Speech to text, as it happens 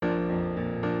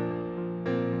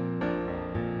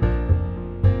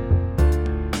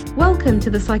Welcome to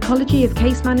the Psychology of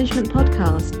Case Management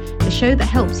podcast, the show that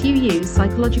helps you use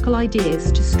psychological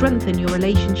ideas to strengthen your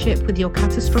relationship with your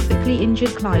catastrophically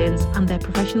injured clients and their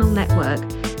professional network,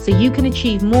 so you can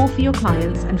achieve more for your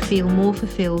clients and feel more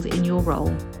fulfilled in your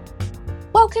role.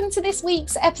 Welcome to this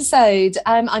week's episode.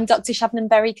 I'm Dr. Shabnam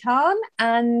Berry-Khan,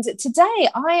 and today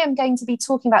I am going to be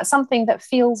talking about something that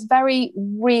feels very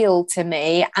real to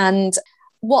me and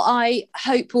what I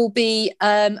hope will be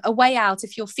a way out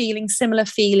if you're feeling similar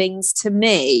feelings to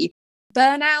me.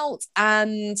 Burnout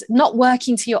and not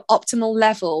working to your optimal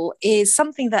level is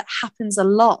something that happens a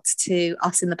lot to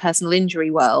us in the personal injury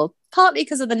world, partly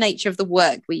because of the nature of the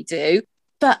work we do.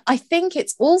 But I think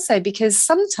it's also because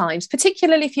sometimes,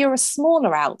 particularly if you're a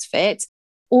smaller outfit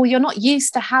or you're not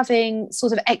used to having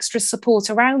sort of extra support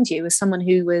around you as someone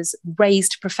who was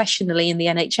raised professionally in the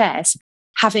NHS,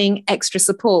 having extra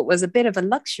support was a bit of a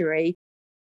luxury.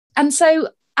 And so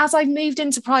as I moved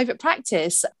into private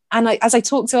practice and as I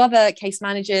talked to other case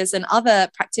managers and other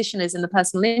practitioners in the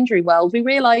personal injury world, we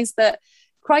realised that,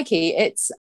 crikey, it's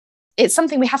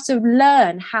something we have to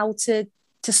learn how to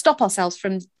stop ourselves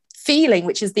from feeling,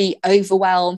 which is the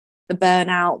overwhelm, the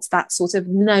burnout, that sort of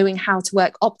knowing how to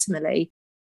work optimally.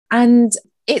 And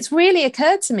it's really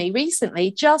occurred to me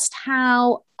recently just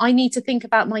how I need to think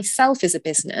about myself as a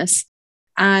business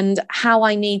and how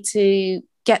I need to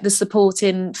get the support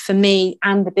in for me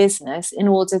and the business in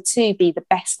order to be the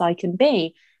best I can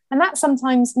be. And that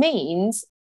sometimes means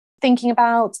thinking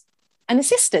about an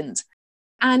assistant.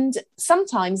 And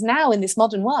sometimes now in this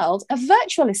modern world, a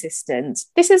virtual assistant.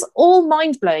 This is all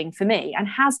mind-blowing for me and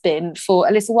has been for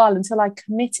a little while until I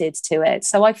committed to it.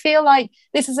 So I feel like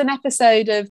this is an episode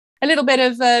of a little bit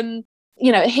of, a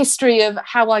history of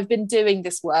how I've been doing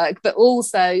this work, but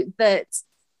also that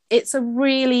it's a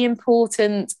really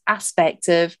important aspect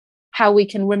of how we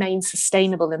can remain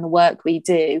sustainable in the work we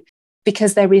do,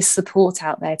 because there is support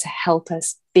out there to help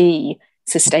us be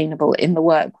sustainable in the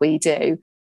work we do.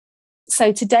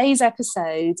 So today's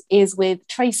episode is with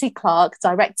Tracey Clarke,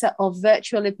 Director of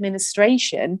Virtual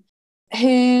Administration,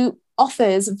 who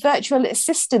offers virtual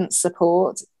assistant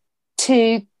support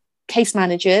to case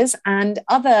managers and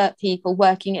other people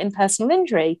working in personal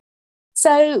injury.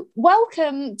 So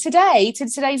welcome today to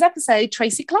today's episode,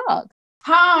 Tracey Clarke.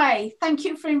 Hi, thank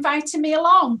you for inviting me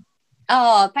along.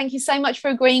 Oh, thank you so much for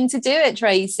agreeing to do it,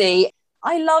 Tracey.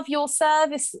 I love your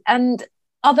service and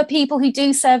other people who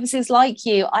do services like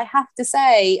you. I have to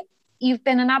say, you've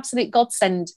been an absolute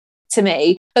godsend to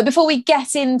me. But before we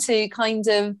get into kind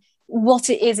of what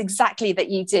it is exactly that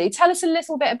you do, tell us a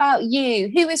little bit about you.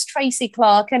 Who is Tracey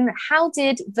Clarke and how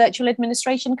did virtual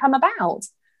administration come about?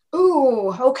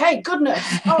 Oh, okay, goodness.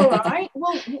 All right.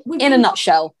 Well, in a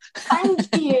nutshell.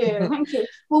 Thank you.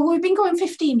 Well, we've been going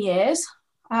 15 years,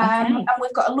 and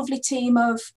we've got a lovely team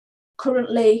of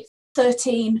currently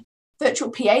 13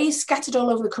 virtual PAs scattered all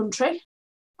over the country.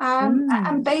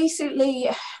 And basically,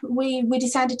 we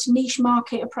decided to niche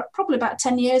market probably about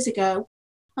 10 years ago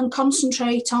and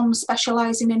concentrate on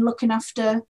specialising in looking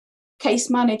after case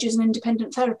managers and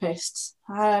independent therapists.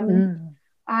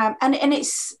 And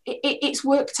it's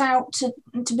worked out to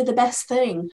be the best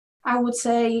thing. I would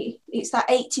say it's that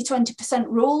 80-20%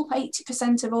 rule.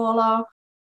 80% of all our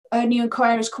new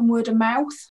inquiries come word of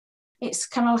mouth. It's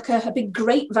kind of like a big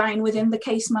grapevine within the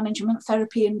case management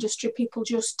therapy industry. People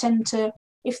just tend to,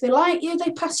 if they like you,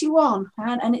 they pass you on.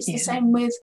 And it's the same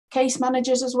with case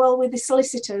managers as well with the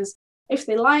solicitors. If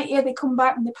they like you, they come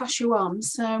back and they pass you on.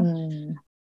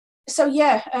 So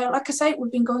like I say,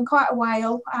 we've been going quite a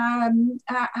while,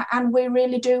 and we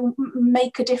really do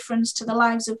make a difference to the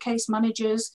lives of case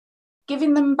managers,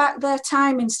 giving them back their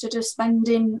time instead of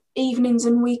spending evenings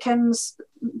and weekends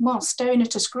staring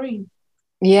at a screen.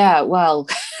 Yeah, well,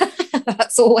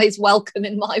 that's always welcome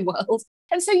in my world.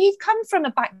 And so you've come from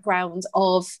a background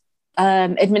of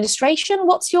administration.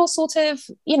 What's your sort of,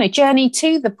 journey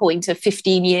to the point of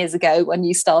 15 years ago when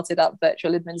you started up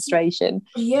virtual administration?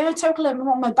 Yeah, totally.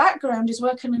 My background is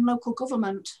working in local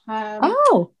government. I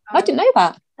didn't know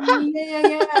that.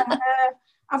 Yeah.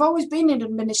 I've always been in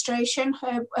administration.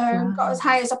 Got as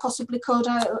high as I possibly could,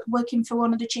 working for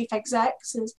one of the chief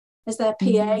execs as their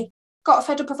PA. Got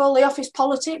fed up of all the office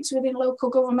politics within local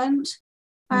government.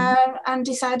 And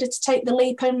decided to take the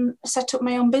leap and set up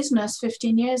my own business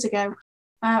 15 years ago.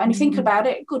 And if you think about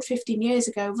it, a good 15 years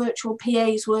ago, virtual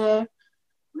PAs were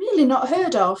really not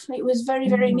heard of. It was very,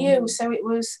 very new. So it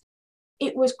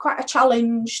was quite a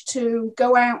challenge to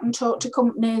go out and talk to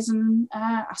companies. And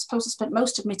I suppose I spent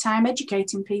most of my time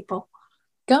educating people.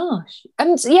 Gosh.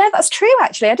 And yeah, that's true,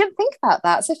 actually. I didn't think about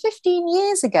that. So 15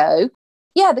 years ago,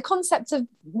 the concept of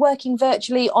working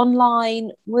virtually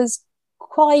online was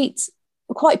quite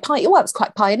it's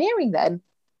quite pioneering then.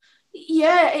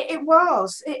 Yeah, it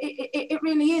was. It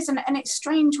really is. And it's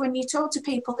strange when you talk to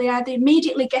people, they either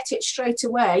immediately get it straight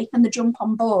away and they jump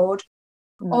on board,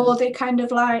 or they kind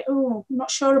of like, oh, I'm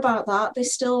not sure about that. They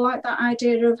still like that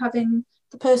idea of having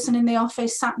the person in the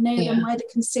office sat near them where they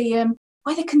can see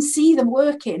them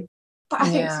working. But I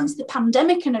think since the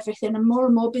pandemic and everything, and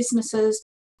more businesses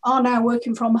are now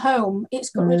working from home, it's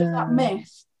got rid of that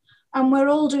myth. And we're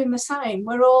all doing the same.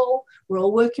 We're all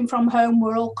working from home.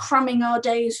 We're all cramming our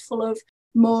days full of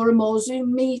more and more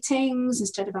Zoom meetings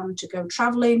instead of having to go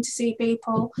traveling to see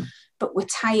people. But we're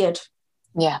tired.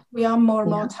 Yeah. We are more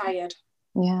and more tired.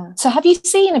 Yeah. So have you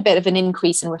seen a bit of an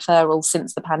increase in referrals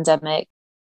since the pandemic?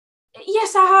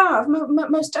 Yes, I have.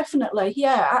 Most definitely.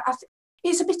 Yeah.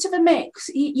 It's a bit of a mix.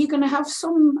 You're going to have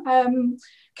some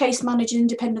case managers,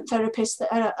 independent therapists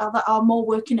that are more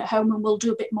working at home and will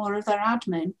do a bit more of their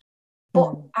admin.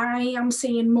 But I am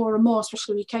seeing more and more,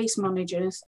 especially with case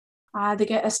managers, they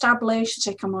get established,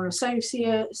 they take on more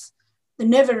associates, they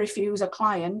never refuse a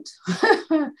client.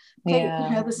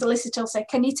 The solicitor will say,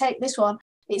 can you take this one?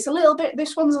 This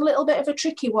one's a little bit of a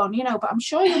tricky one, but I'm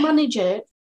sure you'll manage it.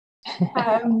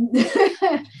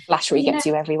 Flattery gets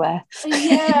you everywhere.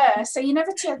 So you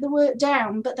never take the work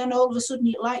down, but then all of a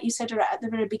sudden, like you said at the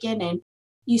very beginning,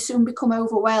 you soon become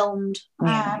overwhelmed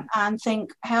and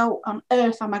think, how on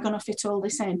earth am I going to fit all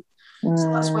this in?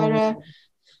 So that's where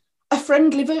a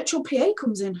friendly virtual PA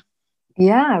comes in.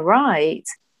 Yeah, right.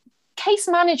 Case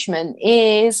management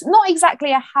is not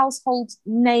exactly a household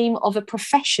name of a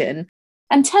profession.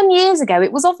 And 10 years ago,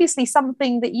 it was obviously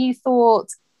something that you thought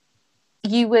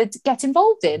you would get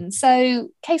involved in. So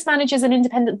case managers and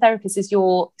independent therapists is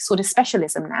your sort of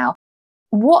specialism now.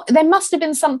 There must have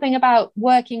been something about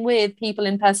working with people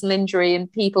in personal injury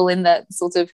and people in the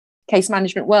sort of case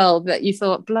management world that you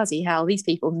thought, bloody hell, these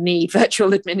people need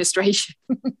virtual administration.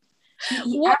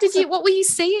 What were you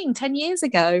seeing 10 years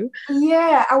ago?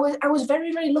 Yeah, I was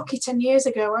very, very lucky 10 years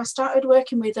ago. I started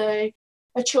working with a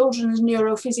children's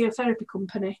neurophysiotherapy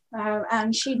company,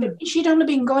 and she'd only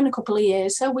been going a couple of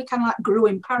years, so we kind of like grew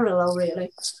in parallel, really.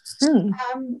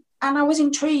 And I was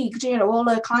intrigued. All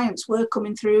her clients were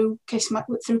coming through case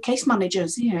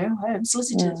managers,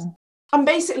 solicitors. And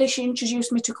basically, she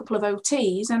introduced me to a couple of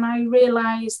OTs, and I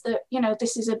realised that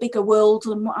this is a bigger world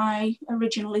than what I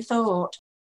originally thought.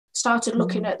 Started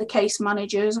looking at the case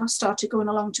managers. I started going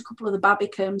along to a couple of the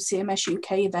Babicom CMS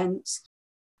UK events,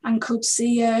 and could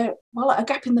see a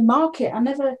gap in the market. I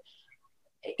never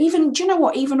even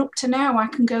up to now, I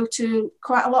can go to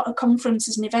quite a lot of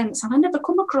conferences and events, and I never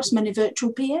come across many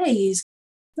virtual PAs.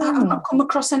 I've not come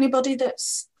across anybody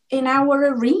that's in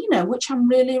our arena, which I'm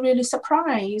really, really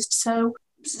surprised. So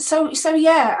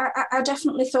yeah, I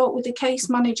definitely thought with the case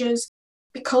managers,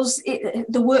 because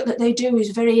the work that they do is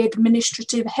very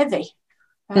administrative heavy.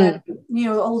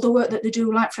 All the work that they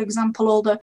do, like, for example, all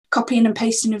the copying and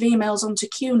pasting of emails onto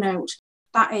Keynote,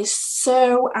 that is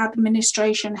so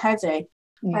administration heavy.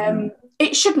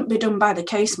 It shouldn't be done by the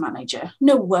case manager.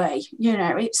 No way.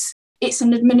 It's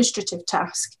an administrative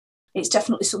task. It's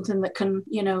definitely something that can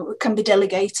be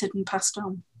delegated and passed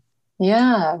on.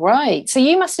 Yeah, right. So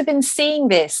you must have been seeing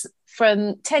this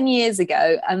from 10 years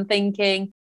ago and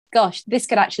thinking, gosh, this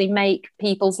could actually make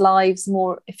people's lives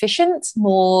more efficient,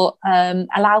 more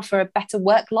allow for a better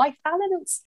work-life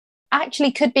balance.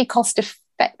 Actually could be cost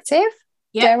effective,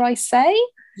 dare I say.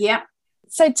 Yeah.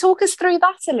 So talk us through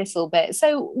that a little bit.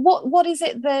 So what is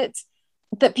it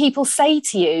that people say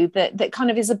to you that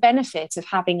kind of is a benefit of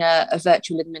having a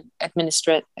virtual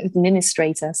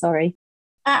administrator? Sorry.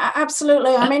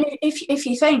 Absolutely. I mean, if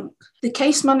you think the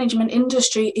case management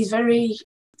industry is very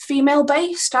female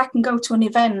based, I can go to an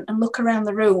event and look around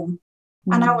the room,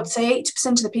 and I would say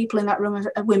 80% of the people in that room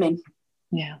are women.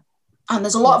 Yeah. And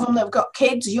there's a lot of them that have got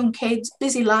kids, young kids,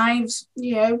 busy lives,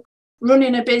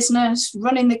 running a business,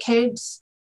 running the kids,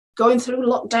 going through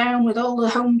lockdown with all the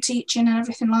home teaching and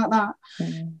everything like that.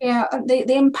 Yeah,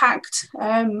 the impact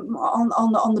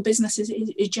on the business is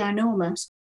ginormous.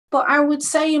 But I would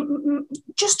say,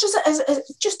 just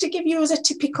to give you as a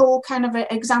typical kind of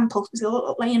example,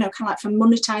 kind of like for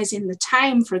monetizing the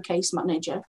time for a case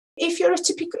manager.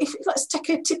 Let's take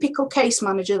a typical case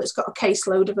manager that's got a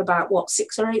caseload of about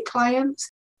 6 or 8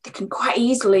 clients, they can quite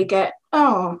easily get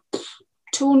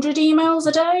 200 emails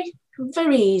a day,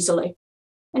 very easily.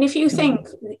 And if you think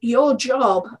your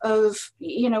job of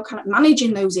kind of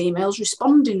managing those emails,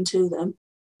 responding to them,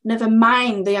 never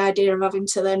mind the idea of having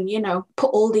to then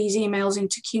put all these emails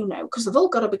into Keynote, because they've all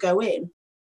got to go in.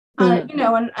 And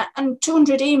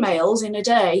 200 emails in a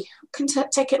day can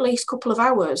take at least a couple of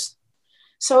hours.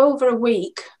 So over a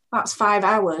week, that's 5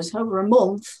 hours. Over a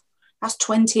month, That's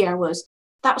 20 hours.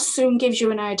 That soon gives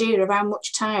you an idea of how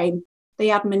much time the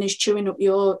admin is chewing up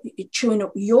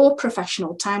your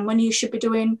professional time when you should be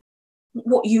doing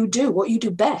what you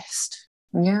do best.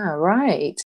 Yeah,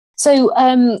 right. So,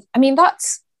 I'm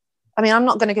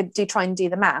not going to try and do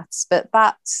the maths, but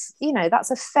that's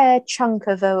a fair chunk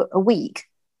of a week,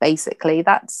 basically.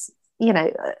 That's,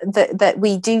 that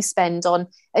we do spend on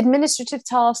administrative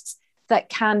tasks that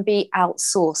can be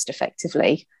outsourced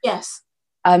effectively. Yes.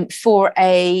 For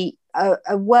a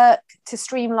work to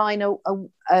streamline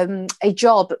a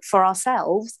job for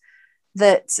ourselves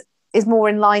that is more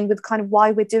in line with kind of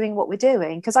why we're doing what we're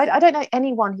doing. Because I don't know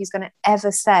anyone who's going to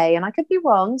ever say, and I could be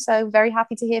wrong, so very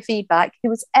happy to hear feedback, who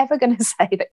was ever going to say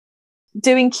that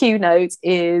doing Keynote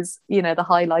is, the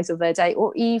highlight of their day,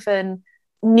 or even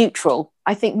neutral.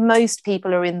 I think most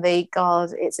people are in the, God,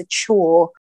 it's a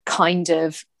chore kind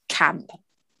of camp.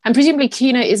 And presumably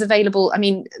Keynote is available. I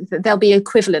mean, there'll be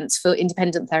equivalents for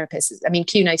independent therapists. I mean,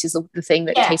 Keynote is the thing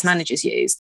that case managers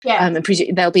use. Yeah. And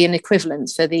there'll be an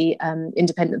equivalent for the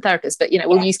independent therapists. But,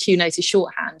 we'll use Keynote as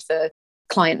shorthand for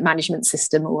client management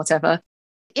system or whatever.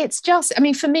 It's just,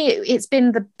 for me, it's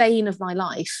been the bane of my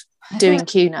life doing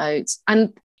Keynote.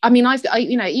 And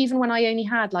even when I only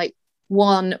had like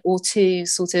one or two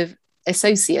sort of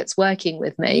associates working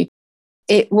with me,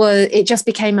 it just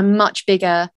became a much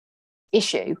bigger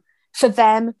issue for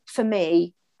them, for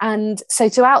me. And so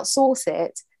to outsource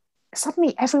it,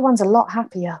 suddenly everyone's a lot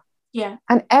happier. Yeah.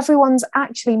 And everyone's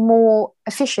actually more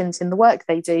efficient in the work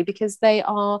they do because they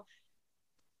are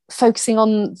focusing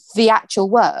on the actual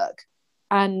work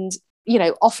and,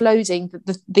 offloading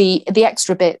the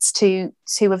extra bits to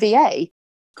a VA.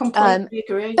 Completely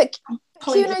agree. But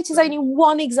Keynote is only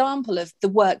one example of the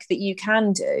work that you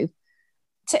can do.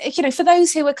 For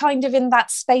those who are kind of in that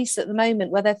space at the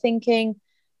moment where they're thinking,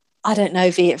 I don't know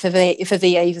if a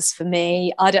VA is for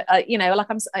me. I don't,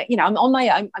 I'm on my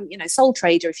own. I'm, sole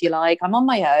trader, if you like. I'm on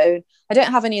my own. I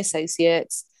don't have any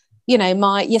associates.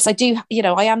 I do.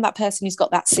 I am that person who's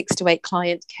got that 6 to 8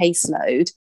 client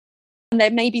caseload. And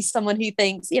there may be someone who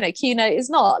thinks, Keynote is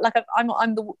not like I'm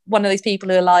one of those people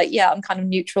who are like, yeah, I'm kind of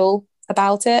neutral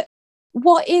about it.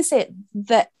 What else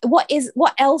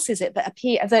is it that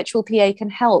a virtual PA can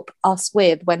help us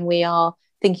with when we are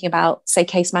thinking about, say,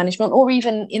 case management or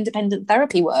even independent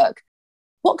therapy work?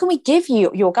 What can we give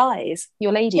you, your guys,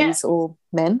 your ladies or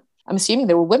men? I'm assuming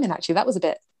they're all women, actually. That was a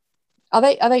bit. Are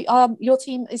they your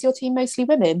team? Is your team mostly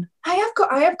women? I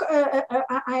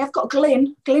have got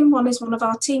Glyn. Glyn is one of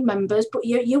our team members, but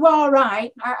you are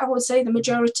right. I would say the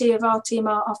majority of our team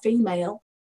are female.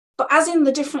 But as in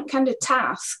the different kind of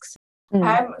tasks,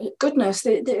 goodness,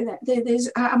 there's.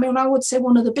 I would say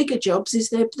one of the bigger jobs is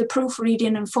the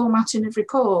proofreading and formatting of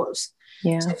reports.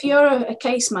 Yeah. So if you're a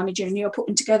case manager and you're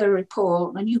putting together a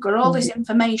report and you've got all this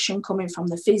information coming from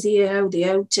the physio, the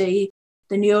OT,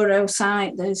 the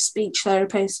neurosite, the speech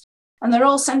therapist, and they're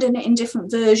all sending it in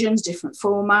different versions, different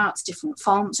formats, different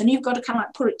fonts, and you've got to kind of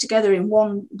like put it together in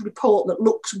one report that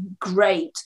looks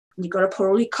great. And you've got to put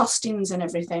all your costings and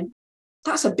everything.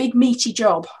 That's a big meaty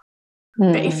job.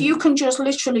 But if you can just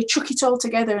literally chuck it all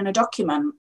together in a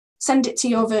document, send it to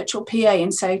your virtual PA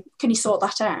and say, can you sort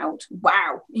that out?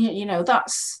 Wow.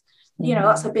 That's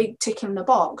a big tick in the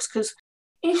box. Because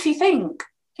if you think,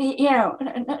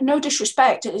 no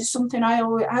disrespect, it is something I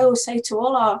always say to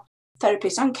all our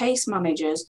therapists and case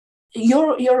managers,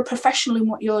 you're a professional in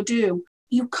what you do.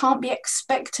 You can't be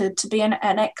expected to be an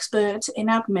expert in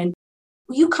admin.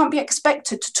 You can't be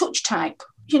expected to touch type.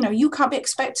 You can't be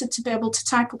expected to be able to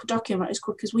type up a document as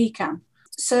quick as we can.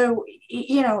 So,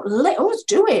 let us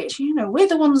do it. We're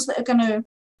the ones that are going to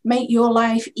make your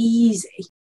life easy.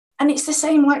 And it's the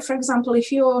same, like, for example,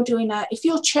 if you're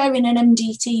chairing an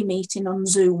MDT meeting on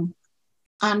Zoom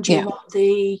and you want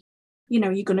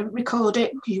you're going to record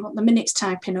it because you want the minutes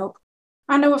typing up.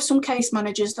 I know of some case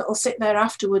managers that will sit there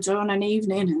afterwards or on an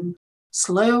evening and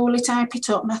slowly type it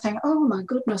up. And I think, oh my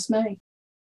goodness me.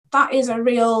 That is a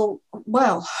real,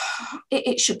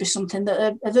 it should be something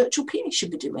that a virtual PA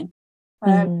should be doing.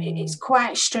 It's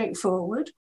quite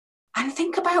straightforward. And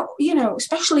think about,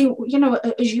 especially,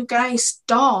 as you guys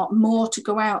start more to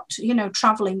go out,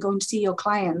 traveling, going to see your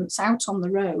clients out on the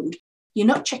road, you're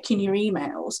not checking your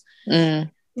emails.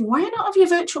 Why not have your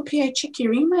virtual PA check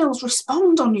your emails,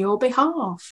 respond on your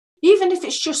behalf? Even if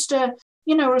it's just a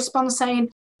response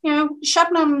saying,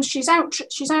 Shabnam, she's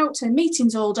out in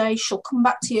meetings all day. She'll come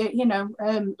back to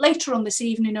you, later on this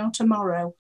evening or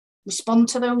tomorrow. Respond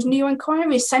to those new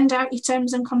inquiries. Send out your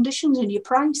terms and conditions and your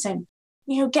pricing.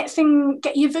 Get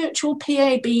your virtual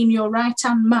PA being your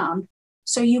right-hand man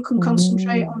so you can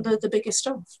concentrate on the bigger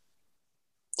stuff.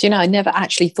 Do you know, I never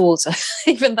actually thought,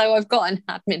 even though I've got an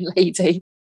admin lady,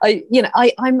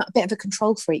 I'm a bit of a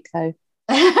control freak though.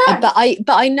 but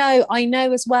I know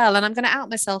as well, and I'm going to out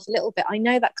myself a little bit. I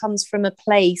know that comes from a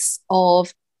place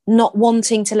of not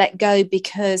wanting to let go,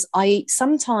 because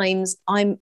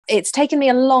it's taken me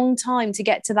a long time to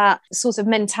get to that sort of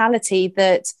mentality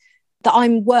that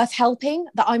I'm worth helping,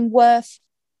 that I'm worth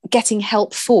getting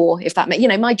help for, if that makes,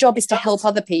 my job is to help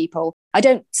other people. I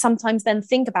don't sometimes then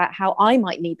think about how I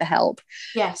might need the help.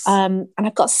 Yes. And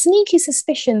I've got sneaky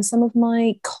suspicion some of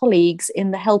my colleagues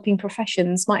in the helping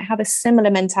professions might have a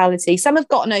similar mentality. Some have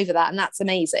gotten over that, and that's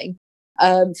amazing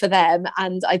for them.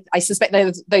 And I suspect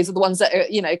those are the ones that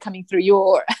are, coming through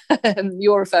your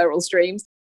referral streams.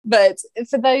 But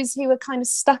for those who are kind of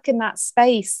stuck in that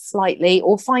space slightly,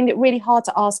 or find it really hard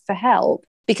to ask for help,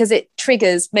 because it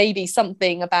triggers maybe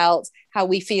something about how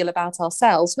we feel about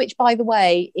ourselves, which, by the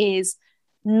way, is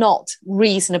not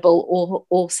reasonable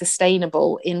or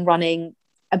sustainable in running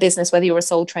a business, whether you're a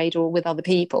sole trader or with other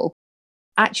people.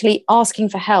 Actually, asking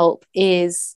for help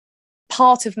is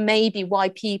part of maybe why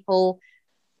people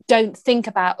don't think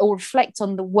about or reflect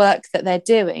on the work that they're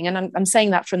doing. And I'm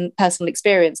saying that from personal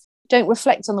experience. Don't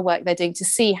reflect on the work they're doing to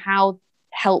see how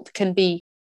help can be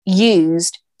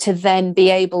used to then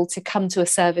be able to come to a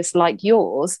service like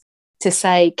yours to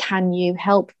say, can you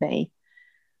help me?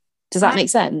 Does that make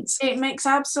sense? It makes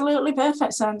absolutely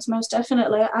perfect sense, most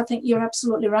definitely. I think you're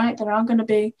absolutely right. There are going to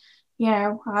be,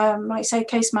 like say,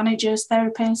 case managers,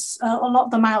 therapists, a lot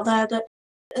of them out there that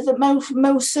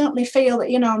most certainly feel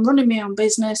that, I'm running my own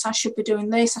business, I should be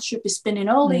doing this, I should be spinning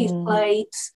all these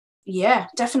plates. Yeah,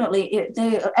 definitely.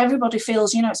 Everybody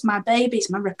feels, it's my baby,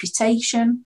 it's my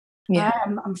reputation. Yeah.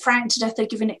 I'm frightened to death of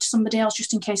giving it to somebody else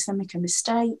just in case they make a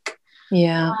mistake.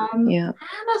 Yeah. And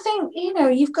I think,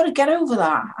 you've got to get over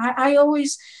that. I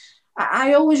always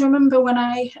remember when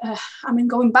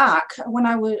going back when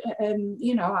I was,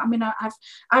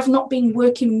 I've not been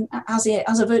working as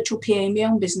a virtual PA in my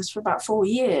own business for about 4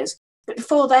 years. But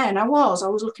before then I was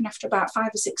looking after about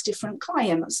 5 or 6 different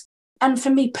clients. And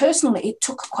for me personally, it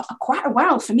took quite a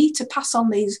while for me to pass on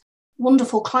these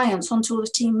wonderful clients onto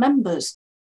other team members.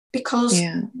 Because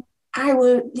they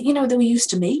were used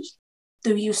to me,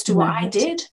 they were used to what I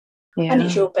did, and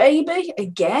it's your baby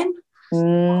again.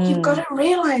 You've got to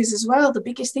realise as well, the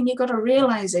biggest thing you've got to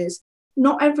realise is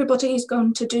not everybody is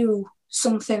going to do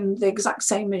something the exact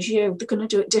same as you. They're going to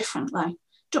do it differently.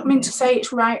 Don't mean to say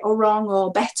it's right or wrong or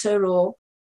better, or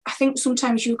I think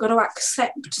sometimes you've got to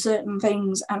accept certain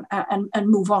things and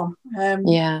move on.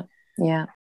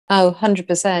 Oh,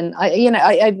 100%.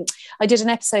 I did an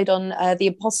episode on the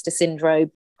imposter syndrome.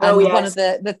 And one of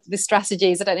the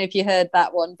strategies, I don't know if you heard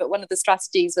that one, but one of the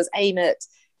strategies was aim at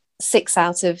 6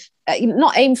 out of,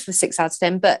 not aim for 6 out of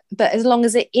 10, but as long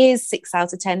as it is 6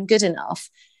 out of 10 good enough,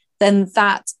 then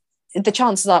that the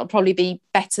chances are it'll probably be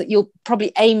better. You'll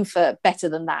probably aim for better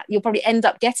than that. You'll probably end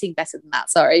up getting better than that,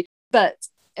 sorry. But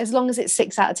as long as it's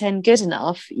 6 out of 10 good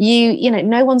enough,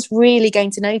 no one's really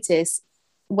going to notice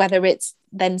whether it's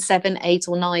then 7, 8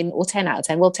 or 9 or 10 out of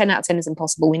 10. Well, 10 out of 10 is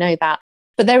impossible. We know that.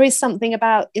 But there is something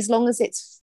about, as long as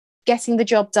it's getting the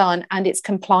job done and it's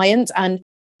compliant and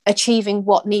achieving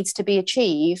what needs to be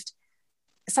achieved,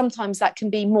 sometimes that can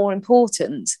be more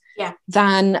important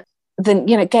than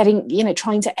getting,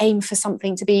 trying to aim for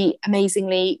something to be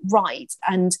amazingly right.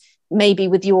 And maybe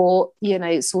with your,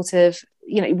 sort of,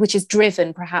 which is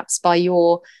driven perhaps by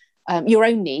your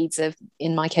own needs of,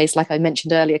 in my case, like I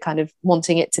mentioned earlier, kind of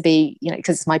wanting it to be,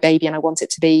 because it's my baby and I want it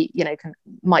to be,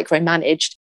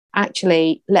 micromanaged.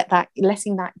 Actually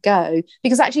letting that go,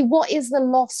 because actually what is the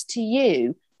loss to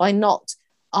you by not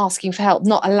asking for help,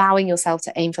 not allowing yourself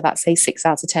to aim for that, say 6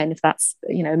 out of 10, if that's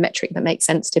a metric that makes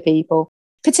sense to people,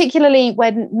 particularly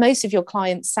when most of your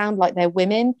clients sound like they're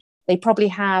women. They probably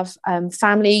have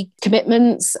family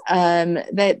commitments,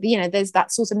 there's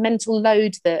that sort of mental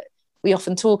load that we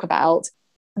often talk about,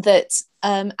 that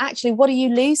actually what are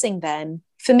you losing then?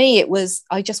 For me, it was,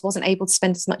 I just wasn't able to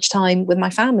spend as much time with my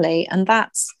family, and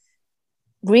that's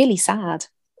really sad.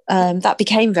 That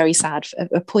became very sad,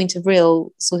 a point of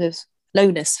real sort of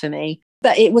lowness for me.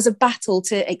 But it was a battle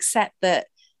to accept that,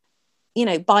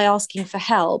 by asking for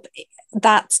help,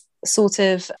 that sort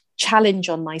of challenge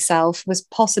on myself was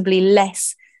possibly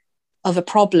less of a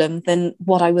problem than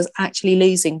what I was actually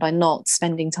losing by not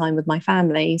spending time with my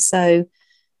family. So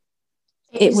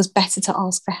it was better to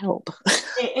ask for help.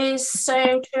 It is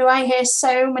so true. I hear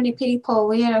so many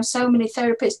people, so many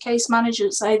therapists, case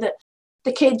managers say that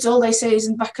the kids, all they see is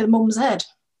in the back of the mum's head,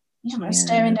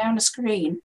 staring down a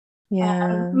screen.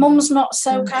 Mum's not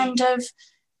so kind of,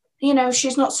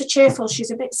 she's not so cheerful.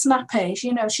 She's a bit snappy.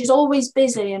 She's always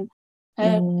busy. And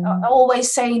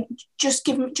Always saying, just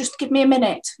give me a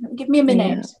minute,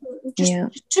 just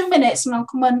 2 minutes, and I'll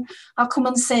come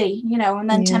and see, and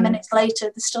then 10 minutes later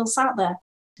they're still sat there.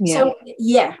 So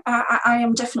I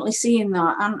am definitely seeing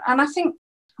that, and I think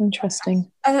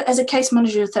interesting, as a case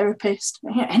manager, therapist,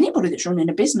 anybody that's running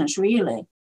a business, really,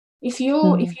 if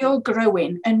you're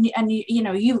growing and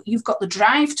you've got the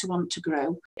drive to want to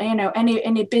grow,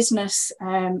 any business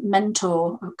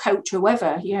mentor or coach,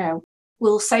 whoever,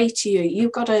 will say to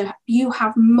you,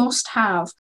 must have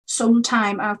some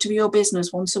time out of your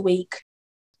business once a week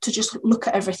to just look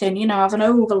at everything, have an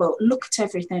overlook, look at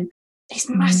everything. It's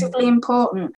massively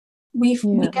important. We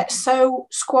get so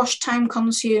squashed, time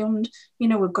consumed.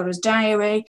 We've got a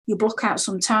diary. You block out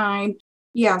some time.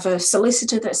 You have a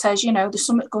solicitor that says, there's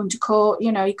something going to court.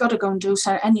 You've got to go and do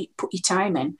so, and you put your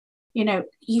time in.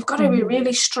 You've got to be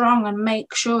really strong and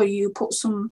make sure you put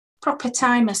some proper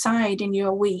time aside in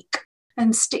your week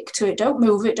and stick to it. Don't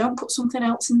move it. Don't put something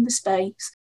else in the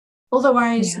space.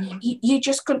 Otherwise, you're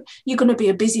going to be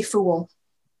a busy fool.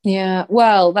 Yeah.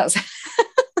 Well, that's.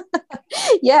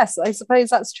 Yes, I suppose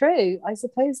that's true. At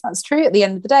the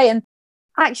end of the day. And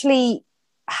actually,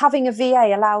 having a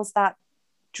VA allows that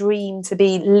dream to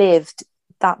be lived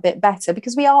that bit better,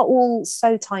 because we are all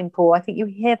so time poor. I think you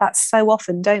hear that so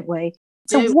often, don't we?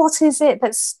 So what is it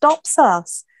that stops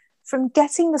us from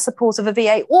getting the support of a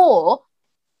VA, or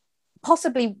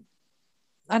possibly,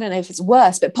 I don't know if it's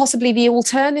worse, but possibly the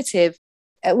alternative?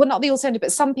 Well, not the alternative,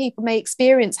 but some people may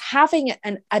experience having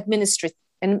an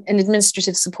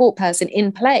administrative support person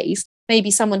in place, maybe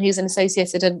someone who's an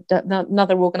associate at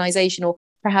another organisation, or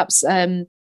perhaps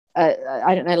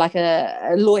I don't know, like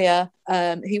a lawyer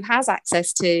who has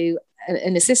access to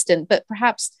an assistant, but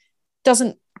perhaps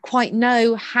doesn't quite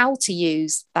know how to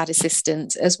use that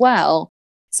assistant as well.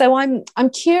 So I'm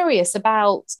curious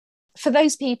about, for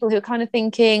those people who are kind of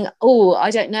thinking, oh, I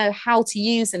don't know how to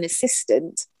use an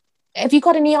assistant, have you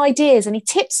got any ideas, any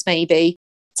tips maybe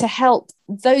to help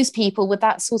those people with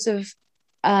that sort of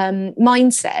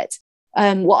mindset,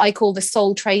 what I call the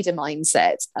sole trader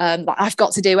mindset, that I've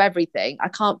got to do everything. I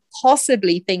can't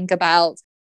possibly think about,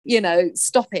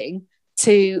 stopping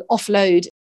to offload,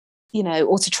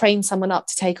 or to train someone up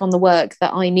to take on the work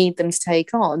that I need them to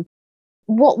take on.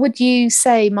 What would you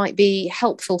say might be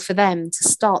helpful for them to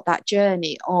start that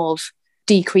journey of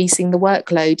decreasing the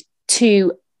workload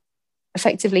to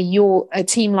effectively a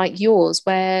team like yours,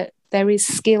 where there is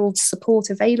skilled support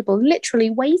available, literally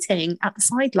waiting at the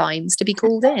sidelines to be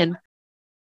called in?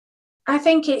 I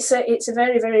think it's a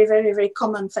very, very, very, very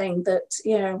common thing that,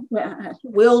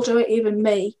 we all do it, even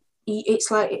me.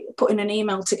 It's like putting an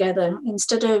email together.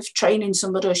 Instead of training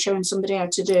somebody or showing somebody how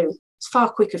to do, it's far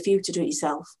quicker for you to do it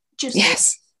yourself.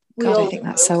 Yes. God, I think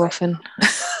that so often.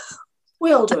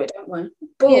 We all do it, don't we?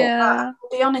 But I'll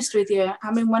be honest with you.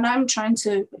 I mean, when I'm trying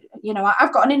to,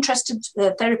 I've got an interested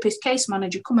therapist case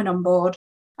manager coming on board,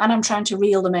 and I'm trying to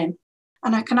reel them in.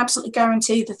 And I can absolutely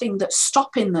guarantee the thing that's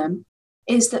stopping them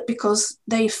is that because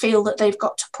they feel that they've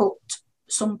got to put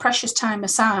some precious time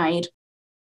aside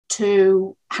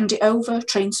to hand it over,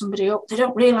 train somebody up, they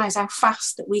don't realise how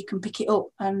fast that we can pick it up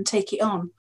and take it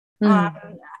on. I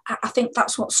think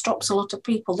that's what stops a lot of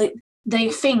people. They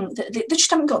think that they just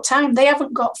haven't got time. They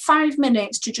haven't got 5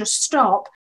 minutes to just stop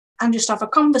and just have a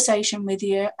conversation with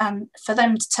you, and for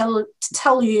them to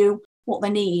tell you what they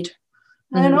need.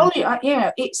 And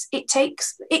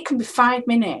it can be 5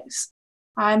 minutes.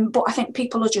 But I think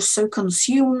people are just so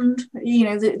consumed,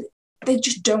 they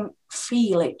just don't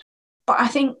feel it. But I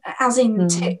think, as in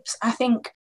tips, I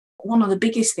think one of the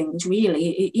biggest things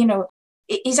really,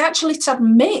 is actually to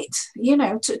admit,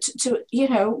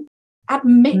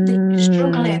 admit that you're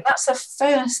struggling. That's the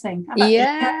first thing.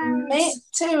 Admit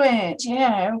to it,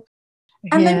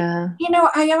 And then,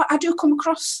 I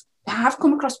have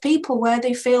come across people where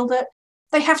they feel that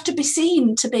they have to be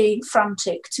seen to be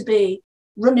frantic, to be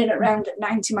running around at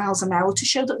 90 miles an hour to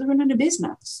show that they're running a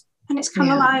business. And it's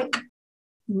kind of like,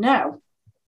 no,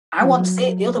 I want to see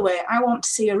it the other way. I want to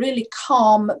see a really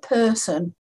calm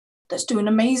person that's doing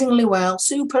amazingly well,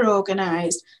 super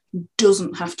organised,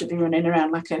 doesn't have to be running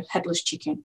around like a headless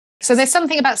chicken. So there's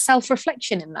something about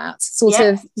self-reflection in that, sort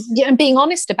of, and being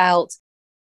honest about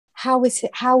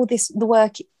the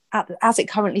work as it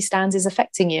currently stands is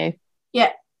affecting you.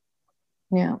 Yeah.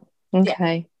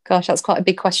 Okay. Yeah. Gosh, that's quite a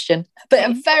big question, but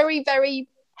a very, very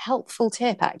helpful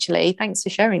tip, actually. Thanks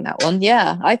for sharing that one.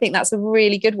 Yeah, I think that's a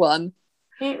really good one.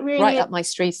 It really right up my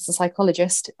street as a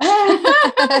psychologist.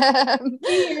 But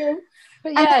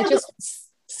just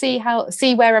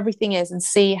see where everything is and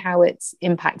see how it's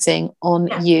impacting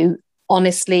on you,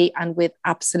 honestly and with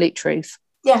absolute truth.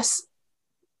 Yes.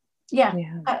 Yeah,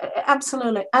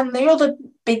 absolutely. And the other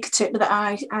big tip that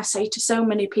I say to so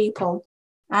many people,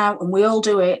 and we all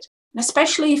do it, and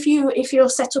especially if you're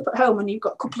set up at home and you've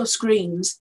got a couple of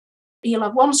screens, you'll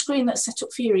have one screen that's set up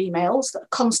for your emails that are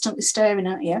constantly staring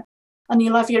at you, and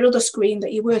you'll have your other screen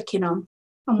that you're working on.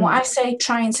 And what I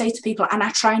try and say to people, and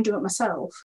I try and do it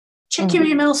myself, check your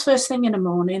emails first thing in the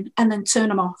morning and then turn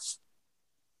them off.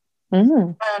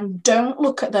 And don't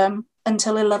look at them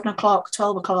until 11 o'clock,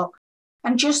 12 o'clock.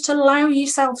 And just allow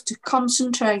yourself to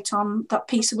concentrate on that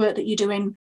piece of work that you're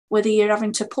doing, whether you're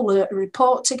having to pull a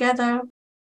report together,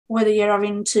 whether you're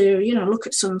having to, look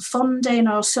at some funding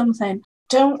or something.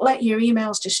 Don't let your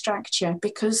emails distract you,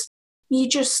 because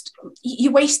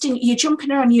you're wasting, you're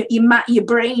jumping around, your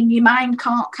brain, your mind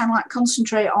can't kind of like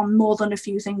concentrate on more than a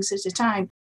few things at a time.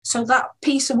 So that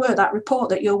piece of work, that report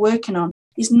that you're working on,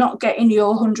 is not getting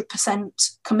your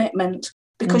 100% commitment,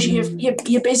 because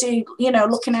you're busy,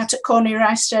 looking out at corner of your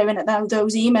eye, staring at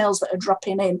those emails that are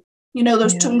dropping in.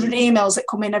 Those 200 emails that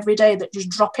come in every day that just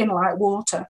drop in like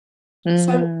water.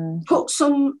 So put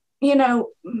some, be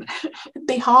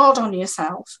hard on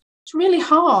yourself. It's really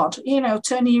hard,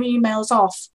 turning your emails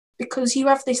off, because you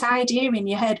have this idea in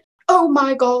your head, oh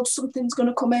my God, something's going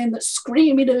to come in that's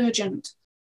screaming urgent.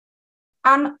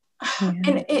 And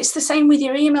it's the same with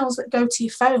your emails that go to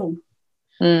your phone.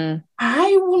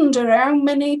 I wonder how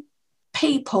many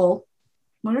people,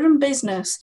 when they're in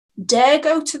business, dare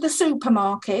go to the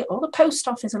supermarket or the post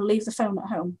office and leave the phone at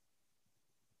home.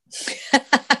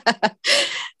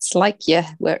 It's like,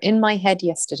 we're in my head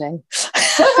yesterday.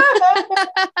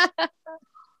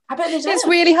 I bet they do. It's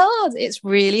really hard. It's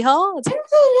really hard.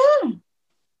 Yeah.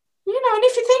 And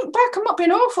if you think back, I'm not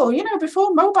being awful,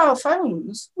 before mobile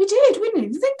phones, we didn't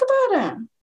even think about it.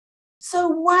 So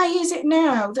why is it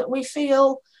now that we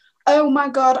feel, oh my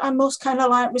God, I must kind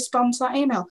of like respond to that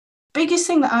email? Biggest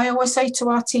thing that I always say to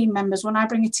our team members when I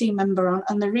bring a team member on,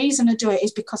 and the reason I do it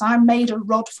is because I made a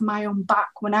rod for my own back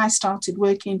when I started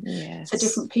working for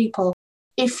different people.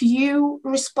 If you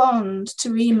respond to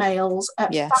emails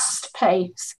at fast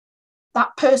pace,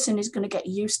 that person is going to get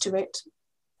used to it.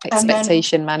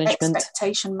 Expectation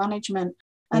management.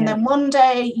 And then one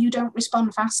day you don't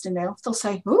respond fast enough, they'll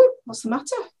say, oh, what's the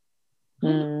matter?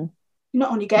 You're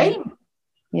not on your game.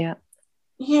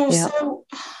 So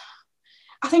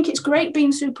I think it's great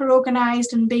being super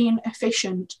organised and being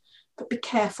efficient, but be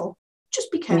careful.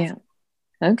 Just be careful.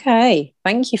 Okay,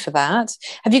 thank you for that.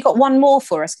 Have you got one more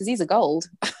for us? Because these are gold.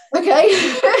 Okay.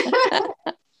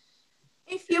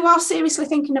 If you are seriously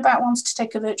thinking about wanting to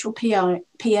take a virtual PA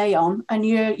on, and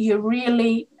you're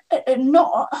really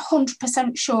not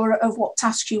 100% sure of what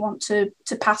tasks you want to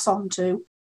pass on to,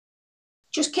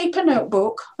 just keep a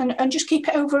notebook and just keep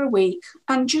it over a week,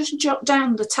 and just jot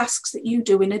down the tasks that you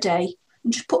do in a day,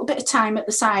 and just put a bit of time at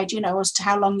the side, as to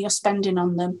how long you're spending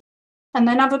on them. And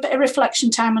then have a bit of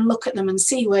reflection time and look at them and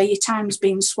see where your time's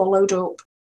being swallowed up.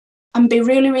 And be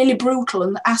really, really brutal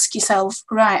and ask yourself,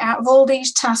 right, out of all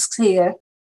these tasks here,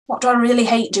 what do I really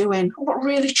hate doing? What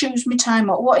really chews my time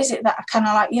up? What is it that I kind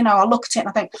of like, I look at it and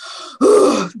I think,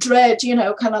 oh, dread,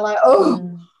 kind of like,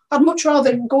 I'd much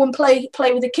rather go and play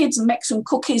with the kids and make some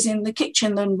cookies in the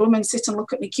kitchen than women sit and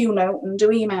look at my Q note and do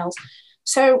emails.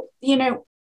 So,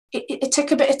 it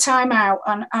take a bit of time out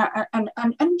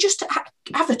and just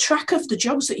have a track of the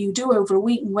jobs that you do over a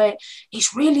week, and where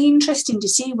it's really interesting to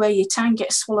see where your time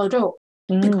gets swallowed up.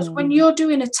 Because when you're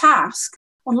doing a task,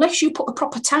 unless you put a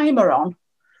proper timer on,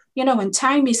 and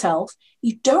time yourself,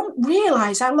 you don't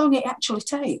realise how long it actually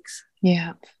takes.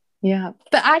 Yeah.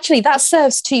 But actually that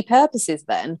serves two purposes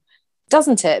then,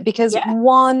 doesn't it? Because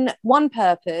one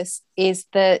purpose is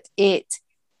that it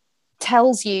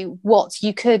tells you what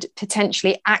you could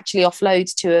potentially actually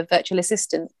offload to a virtual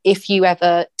assistant if you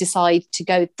ever decide to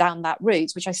go down that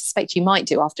route, which I suspect you might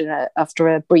do after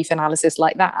a brief analysis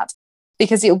like that,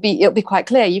 because it'll be quite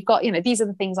clear. You've got, these are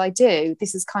the things I do.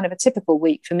 This is kind of a typical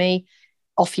week for me.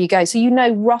 Off you go. So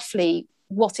roughly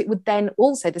what it would then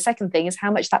also, the second thing is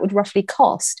how much that would roughly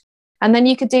cost. And then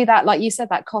you could do that, like you said,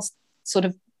 that cost sort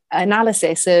of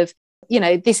analysis of,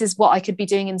 this is what I could be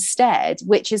doing instead,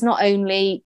 which is not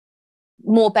only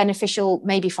more beneficial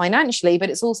maybe financially, but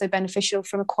it's also beneficial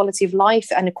from a quality of life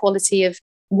and a quality of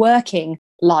working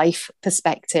life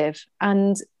perspective.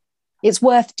 And it's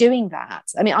worth doing that.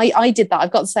 I mean, I did that.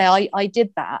 I've got to say, I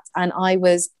did that, and I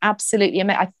was absolutely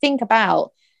amazed. I think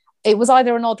about, it was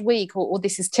either an odd week or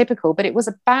this is typical, but it was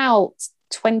about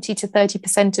 20 to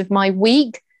 30% of my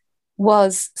week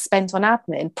was spent on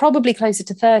admin, probably closer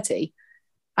to 30.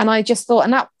 And I just thought,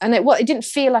 it didn't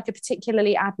feel like a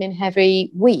particularly admin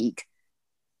heavy week,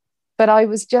 but I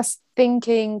was just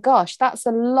thinking, gosh, that's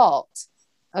a lot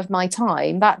of my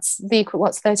time, that's the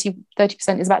what's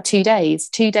 30% is about 2 days.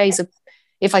 2 days of,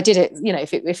 if I did it, you know,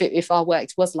 if our work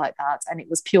was like that and it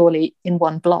was purely in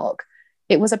one block,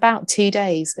 it was about 2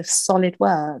 days of solid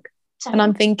work. And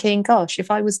I'm thinking, gosh, if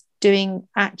I was doing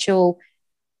actual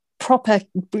proper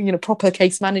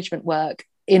case management work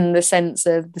in the sense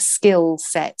of the skill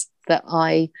set that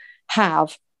I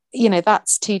have, you know,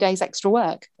 that's 2 days extra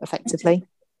work effectively.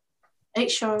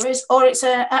 It sure is. Or it's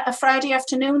a Friday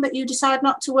afternoon that you decide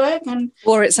not to work,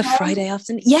 or it's a Friday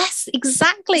afternoon. Yes,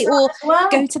 exactly. Or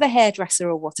go to the hairdresser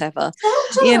or whatever.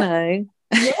 You know.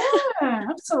 Yeah,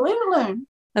 absolutely.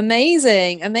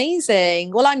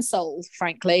 Amazing. Well, I'm sold,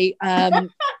 frankly. And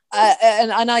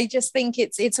I just think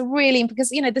it's a really,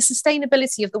 because, you know, the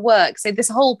sustainability of the work. So this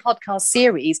whole podcast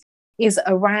series is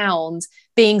around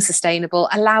being sustainable,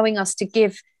 allowing us to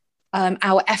give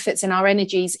our efforts and our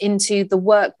energies into the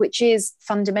work, which is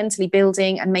fundamentally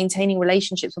building and maintaining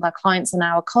relationships with our clients and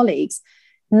our colleagues,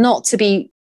 not to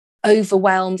be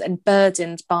overwhelmed and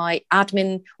burdened by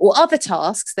admin or other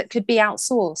tasks that could be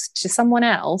outsourced to someone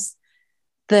else,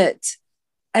 that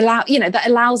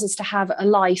allows us to have a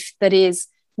life that is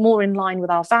more in line with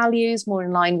our values, more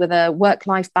in line with a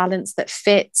work-life balance that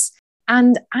fits.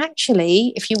 And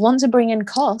actually, if you want to bring in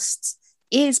costs,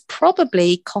 is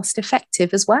probably cost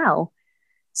effective as well.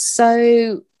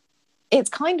 So it's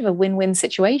kind of a win-win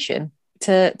situation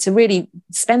to really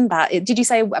spend that. Did you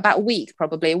say about a week,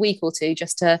 probably a week or two,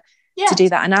 just to do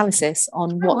that analysis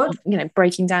on what, you know,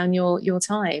 breaking down your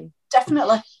time?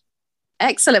 Definitely.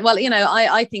 Excellent. Well, you know,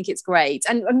 I think it's great.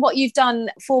 And what you've done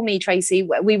for me, Tracey,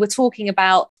 we were talking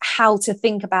about how to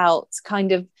think about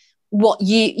kind of what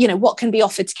what can be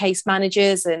offered to case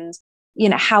managers, and, you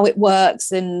know, how it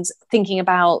works, and thinking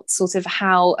about sort of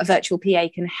how a virtual PA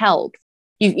can help.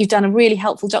 You've done a really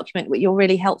helpful document, which you're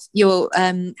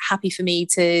happy for me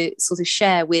to sort of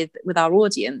share with our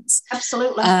audience.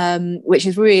 Absolutely. Which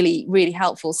is really, really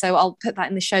helpful. So I'll put that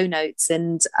in the show notes,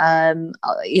 and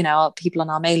our people on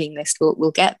our mailing list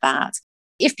will get that.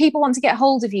 If people want to get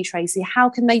hold of you, Tracey, how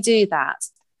can they do that?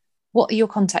 What are your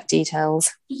contact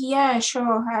details? Yeah,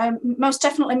 sure. Most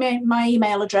definitely my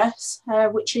email address,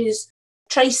 which is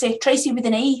Tracey with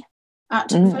an E,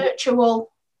 at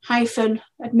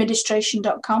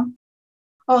virtual-administration.com.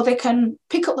 Or they can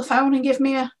pick up the phone and give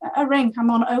me a ring. I'm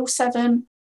on 07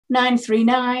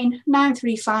 939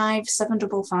 935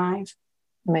 755.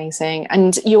 Amazing.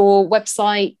 And your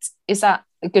website, is that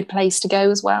a good place to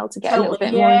go as well to get a little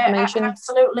bit more information?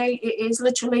 Absolutely. It is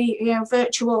literally,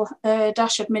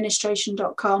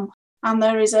 virtual-administration.com. And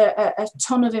there is a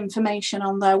ton of information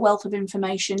on there, wealth of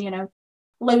information,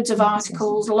 loads of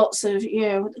articles, lots of,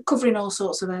 covering all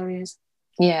sorts of areas.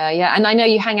 Yeah. And I know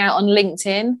you hang out on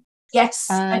LinkedIn. Yes,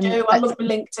 I do. I love my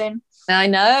LinkedIn. I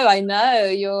know.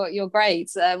 You're great.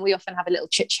 We often have a little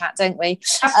chit chat, don't we?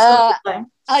 Absolutely.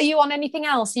 Are you on anything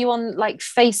else? Are you on like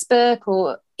Facebook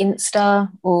or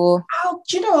Insta or? Oh,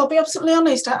 do you know? I'll be absolutely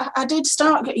honest. I did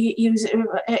start using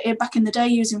back in the day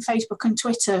using Facebook and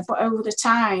Twitter, but over the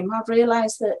time I've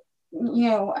realised that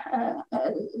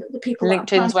the people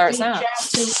LinkedIn's where it's at.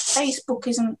 Facebook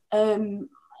isn't a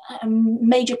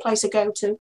major place to go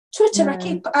to. Twitter,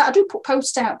 I do put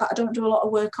posts out, but I don't do a lot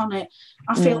of work on it.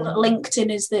 I feel that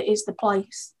LinkedIn is the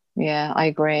place. Yeah, I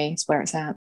agree. It's where it's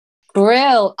at.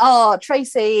 Brill. Oh,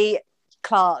 Tracey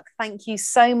Clarke, thank you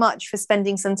so much for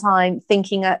spending some time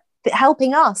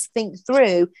helping us think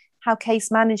through how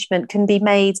case management can be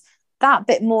made that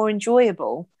bit more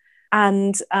enjoyable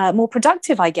and more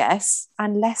productive, I guess,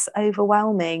 and less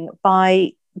overwhelming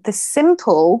by the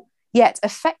simple yet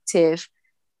effective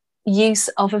use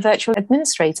of a virtual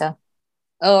administrator.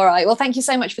 All right. Well, thank you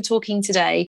so much for talking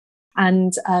today.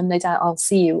 And no doubt I'll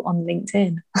see you on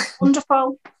LinkedIn.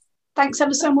 Wonderful. Thanks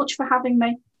ever so much for having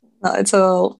me. Not at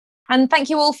all. And thank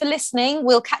you all for listening.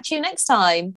 We'll catch you next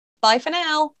time. Bye for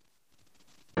now.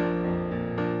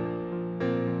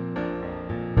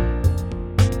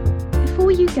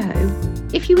 Before you go,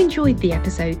 if you enjoyed the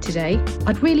episode today,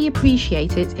 I'd really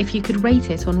appreciate it if you could rate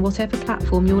it on whatever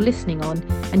platform you're listening on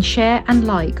and share and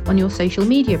like on your social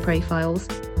media profiles.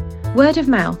 Word of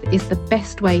mouth is the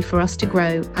best way for us to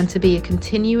grow and to be a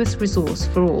continuous resource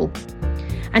for all.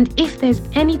 And if there's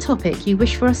any topic you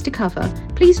wish for us to cover,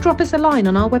 please drop us a line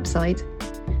on our website.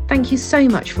 Thank you so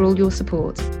much for all your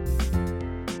support.